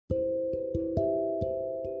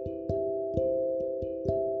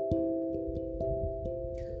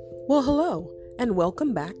Well, hello, and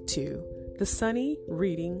welcome back to the Sunny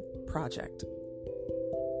Reading Project.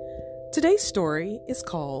 Today's story is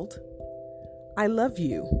called I Love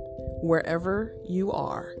You Wherever You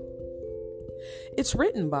Are. It's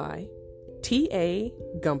written by T.A.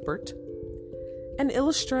 Gumpert and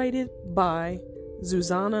illustrated by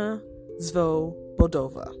Zuzana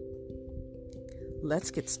Svobodova. Let's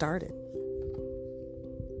get started.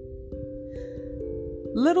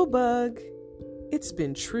 Little bug, it's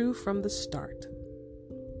been true from the start.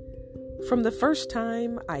 From the first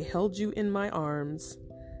time I held you in my arms,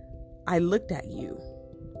 I looked at you.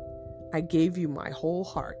 I gave you my whole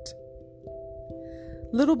heart.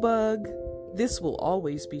 Little bug, this will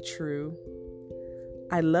always be true.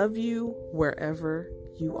 I love you wherever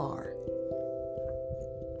you are.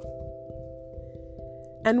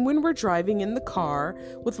 And when we're driving in the car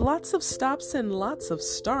with lots of stops and lots of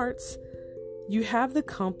starts, you have the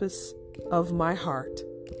compass of my heart.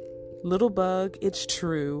 Little bug, it's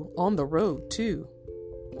true, on the road too.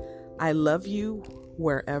 I love you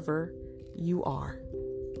wherever you are.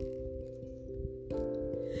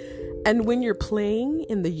 And when you're playing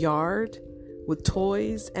in the yard with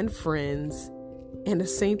toys and friends and a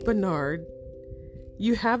Saint Bernard,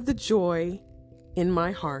 you have the joy in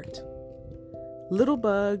my heart. Little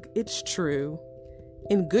bug, it's true,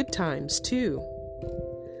 in good times too.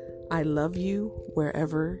 I love you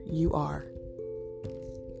wherever you are.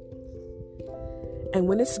 And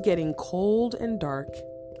when it's getting cold and dark,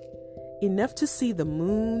 enough to see the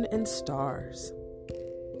moon and stars,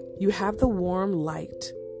 you have the warm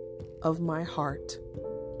light of my heart.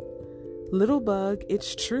 Little bug,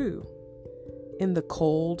 it's true, in the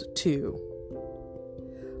cold too.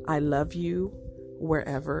 I love you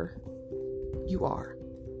wherever you are.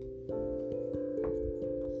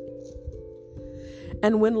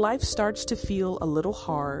 And when life starts to feel a little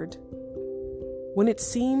hard, when it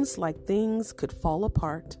seems like things could fall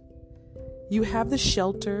apart, you have the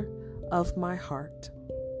shelter of my heart.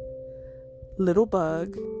 Little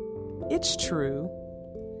bug, it's true,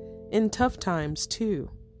 in tough times too.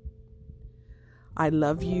 I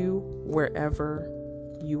love you wherever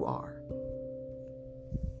you are.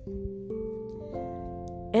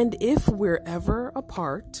 And if we're ever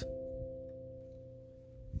apart,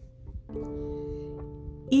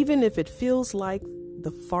 even if it feels like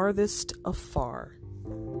the farthest afar,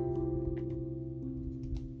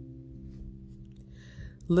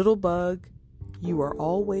 little bug, you are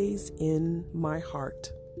always in my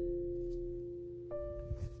heart.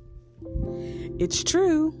 It's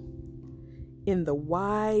true, in the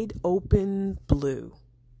wide open blue.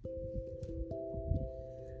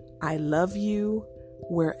 I love you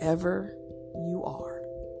wherever you are.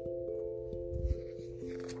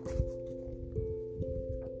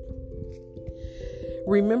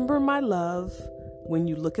 Remember my love when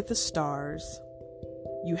you look at the stars.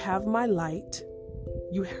 You have my light.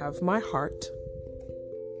 You have my heart.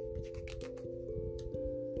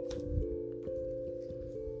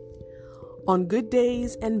 On good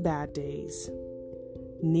days and bad days,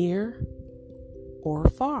 near or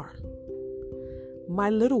far, my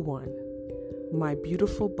little one, my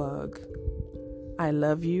beautiful bug, I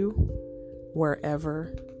love you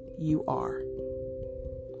wherever you are.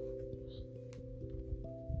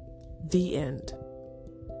 The end.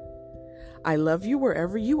 I Love You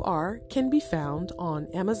Wherever You Are can be found on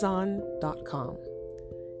Amazon.com.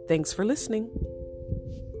 Thanks for listening.